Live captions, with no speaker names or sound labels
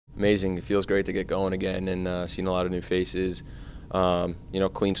amazing. It feels great to get going again and seeing a lot of new faces.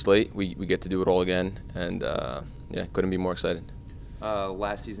 Clean slate. We get to do it all again, and yeah, couldn't be more excited.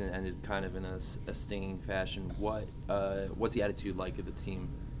 Last season ended kind of in a stinging fashion. What's the attitude like of the team?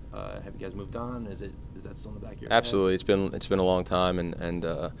 Have you guys moved on? Is that still in the back of your Absolutely. head? It's been a long time, and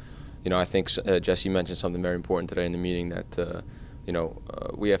I think Jesse mentioned something very important today in the meeting that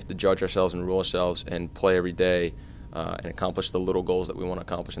we have to judge ourselves and rule ourselves and play every day and accomplish the little goals that we want to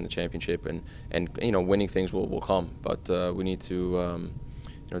accomplish in the championship, and winning things will come, but we need to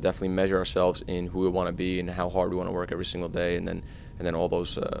definitely measure ourselves in who we want to be and how hard we want to work every single day, and then all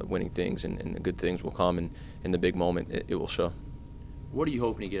those winning things and the good things will come, and in the big moment it will show. What are you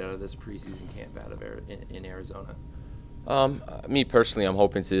hoping to get out of this preseason camp in Arizona? Me personally, I'm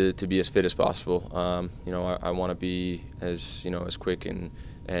hoping to be as fit as possible. I want to be as quick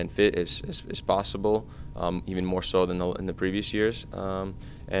and fit as possible, even more so than in the previous years.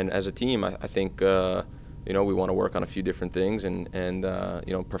 And as a team, I think we want to work on a few different things and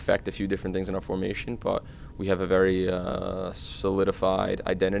perfect a few different things in our formation. But we have a very solidified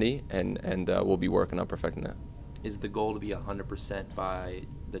identity, and we'll be working on perfecting that. Is the goal to be 100% by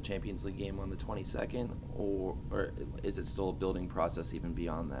the Champions League game on the 22nd, or is it still a building process even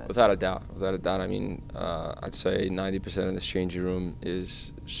beyond that? Without a doubt. I mean, I'd say 90% of this changing room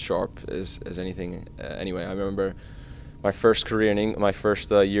is sharp as anything. Anyway, I remember my first year in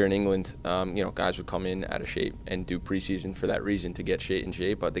England. Guys would come in out of shape and do preseason for that reason, to get in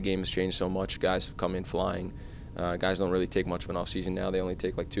shape. But the game has changed so much. Guys have come in flying. Guys don't really take much of an off season now. They only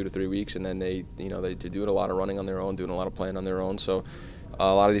take like 2 to 3 weeks, and then they do a lot of running on their own, doing a lot of playing on their own. So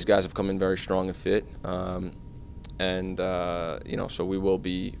a lot of these guys have come in very strong and fit, so we will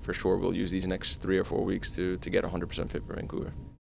be, for sure, we'll use these next 3 or 4 weeks to get 100% fit for Vancouver.